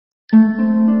Hi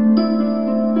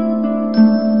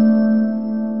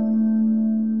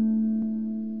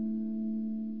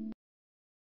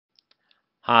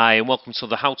and welcome to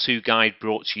the how-to guide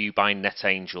brought to you by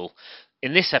Netangel.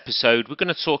 In this episode we're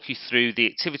going to talk you through the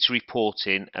activity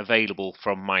reporting available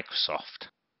from Microsoft.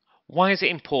 Why is it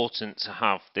important to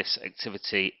have this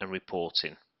activity and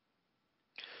reporting?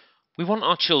 We want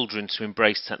our children to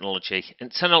embrace technology,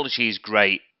 and technology is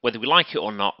great. Whether we like it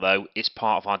or not though, it's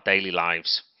part of our daily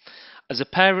lives. As a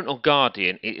parent or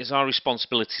guardian, it is our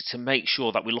responsibility to make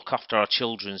sure that we look after our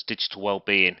children's digital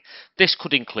well-being. This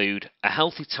could include a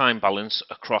healthy time balance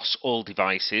across all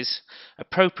devices,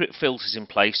 appropriate filters in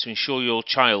place to ensure your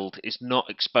child is not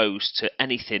exposed to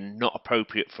anything not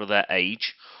appropriate for their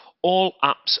age. All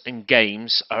apps and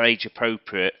games are age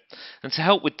appropriate, and to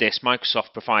help with this,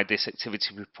 Microsoft provide this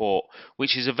activity report,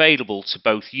 which is available to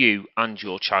both you and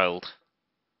your child.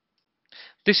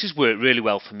 This has worked really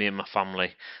well for me and my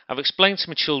family. I've explained to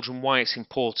my children why it's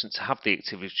important to have the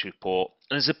activity report,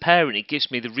 and as a parent it gives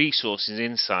me the resources and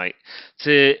insight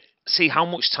to see how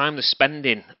much time they're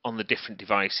spending on the different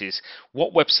devices,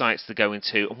 what websites they're going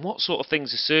to, and what sort of things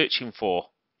they're searching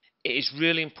for. It is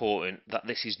really important that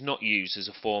this is not used as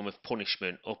a form of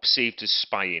punishment or perceived as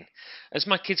spying. As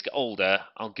my kids get older,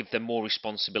 I'll give them more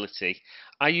responsibility.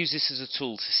 I use this as a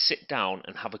tool to sit down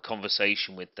and have a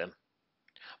conversation with them.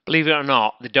 Believe it or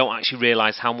not, they don't actually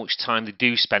realise how much time they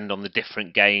do spend on the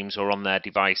different games or on their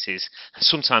devices.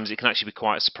 Sometimes it can actually be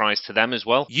quite a surprise to them as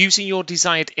well. Using your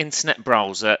desired internet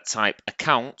browser, type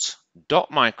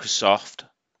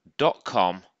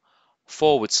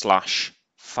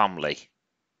account.microsoft.com/family.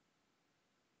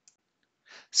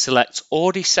 Select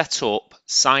Already Set Up,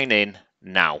 Sign In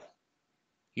Now.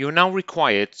 You are now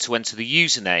required to enter the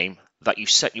username that you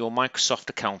set your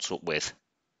Microsoft account up with.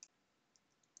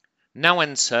 Now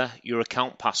enter your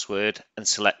account password and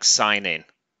select Sign In.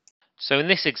 So in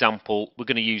this example, we're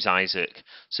going to use Isaac.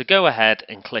 So go ahead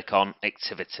and click on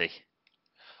Activity.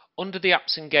 Under the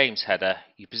Apps and Games header,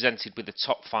 you're presented with the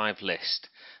top 5 list.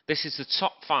 This is the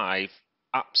top 5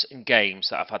 apps and games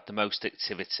that have had the most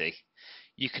activity.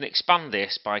 You can expand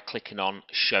this by clicking on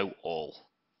Show All.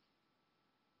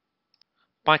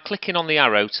 By clicking on the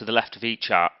arrow to the left of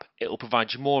each app, it will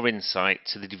provide you more insight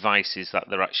to the devices that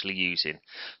they're actually using.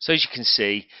 So as you can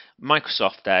see,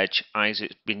 Microsoft Edge,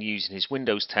 Isaac's been using his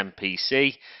Windows 10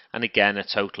 PC, and again a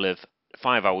total of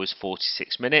 5 hours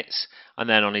 46 minutes, and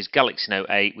then on his Galaxy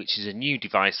Note 8, which is a new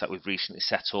device that we've recently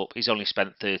set up, he's only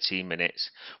spent 13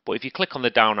 minutes. But if you click on the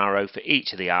down arrow for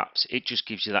each of the apps, it just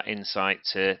gives you that insight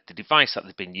to the device that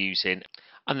they've been using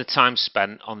and the time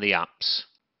spent on the apps.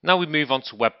 Now we move on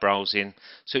to web browsing.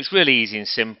 So it's really easy and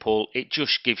simple. It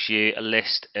just gives you a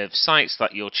list of sites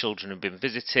that your children have been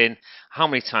visiting, how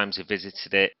many times they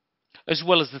visited it, as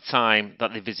well as the time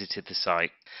that they visited the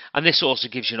site. And this also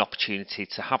gives you an opportunity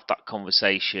to have that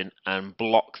conversation and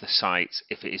block the site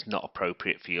if it is not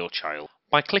appropriate for your child.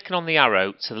 By clicking on the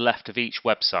arrow to the left of each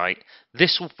website,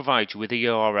 this will provide you with a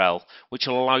URL which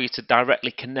will allow you to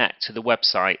directly connect to the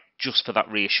website just for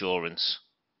that reassurance.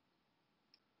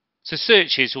 So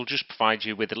searches will just provide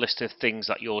you with a list of things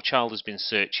that your child has been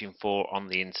searching for on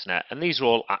the internet, and these are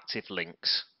all active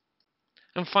links.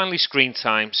 And finally, screen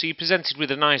time. So you're presented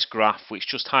with a nice graph which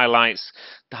just highlights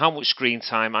how much screen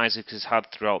time Isaac has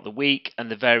had throughout the week and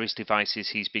the various devices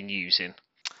he's been using.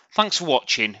 Thanks for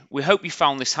watching. We hope you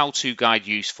found this how-to guide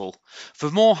useful. For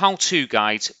more how-to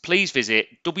guides, please visit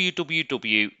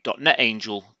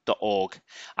www.netangel.org,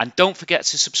 and don't forget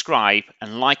to subscribe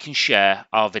and like and share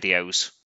our videos.